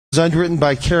was underwritten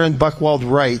by Karyn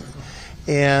Wright,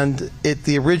 and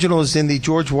the original is in the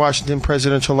George Washington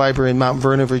Presidential Library in Mount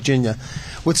Vernon, Virginia.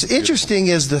 What's interesting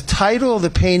is the title of the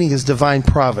painting is Divine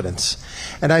Providence.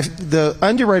 And the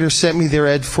underwriter sent me there,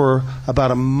 Ed, for about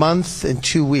a month and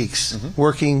 2 weeks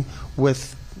working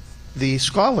with the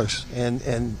scholars, and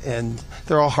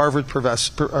they're all Harvard professors,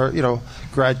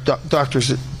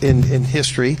 doctors in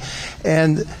history.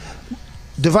 And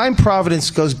Divine Providence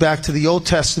goes back to the Old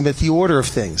Testament, the order of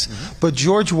things. But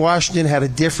George Washington had a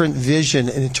different vision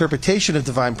and interpretation of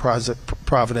Divine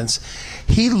Providence.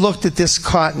 He looked at this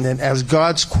continent as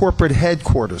God's corporate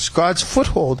headquarters, God's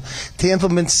foothold to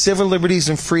implement civil liberties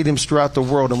and freedoms throughout the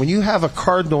world. And when you have a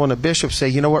cardinal and a bishop say,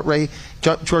 you know what, Ray,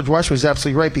 George Washington was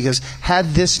absolutely right, because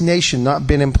had this nation not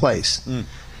been in place,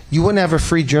 you wouldn't have a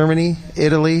free Germany,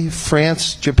 Italy,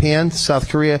 France, Japan, South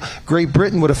Korea. Great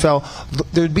Britain would have fell.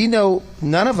 There'd be none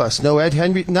of us, no Ed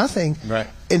Henry, nothing. Right.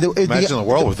 Imagine the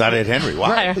world without Ed Henry. Wow.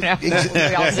 Right.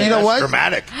 You know what?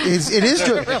 Dramatic. It is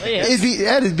dramatic.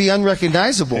 It'd be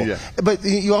unrecognizable. Yeah. But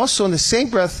you also, in the same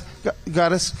breath,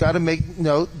 got to make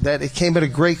note that it came at a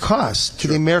great cost to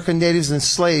the American natives and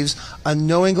slaves.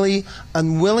 Unknowingly,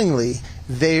 unwillingly,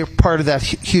 they're part of that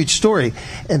huge story.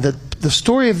 And the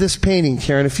story of this painting,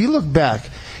 Karyn, if you look back,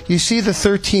 you see the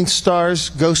 13 stars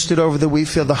ghosted over the wheat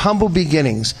field, the humble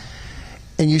beginnings,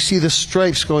 and you see the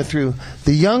stripes going through.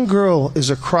 The young girl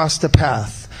is across the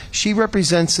path. She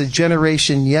represents a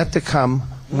generation yet to come,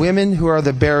 women who are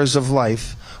the bearers of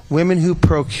life, women who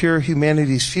procure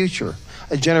humanity's future,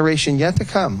 a generation yet to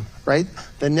come, right?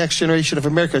 The next generation of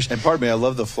America. And pardon me, I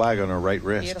love the flag on her right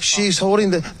wrist. Beautiful. She's holding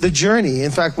the journey.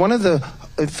 In fact,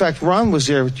 Ron was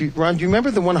there. Ron, do you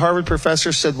remember the one Harvard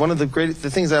professor said one of the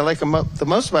things I like the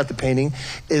most about the painting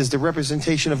is the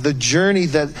representation of the journey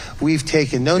that we've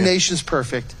taken. No nation's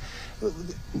perfect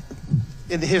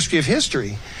in the history of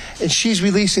history. And she's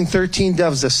releasing 13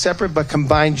 doves, a separate but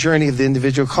combined journey of the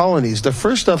individual colonies. The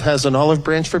first dove has an olive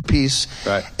branch for peace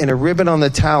and a ribbon on the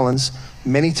talons.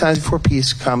 Many times before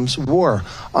peace comes war.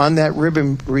 On that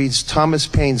ribbon reads Thomas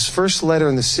Paine's first letter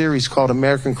in the series called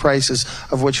American Crisis,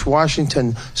 of which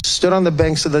Washington stood on the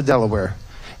banks of the Delaware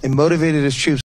and motivated his troops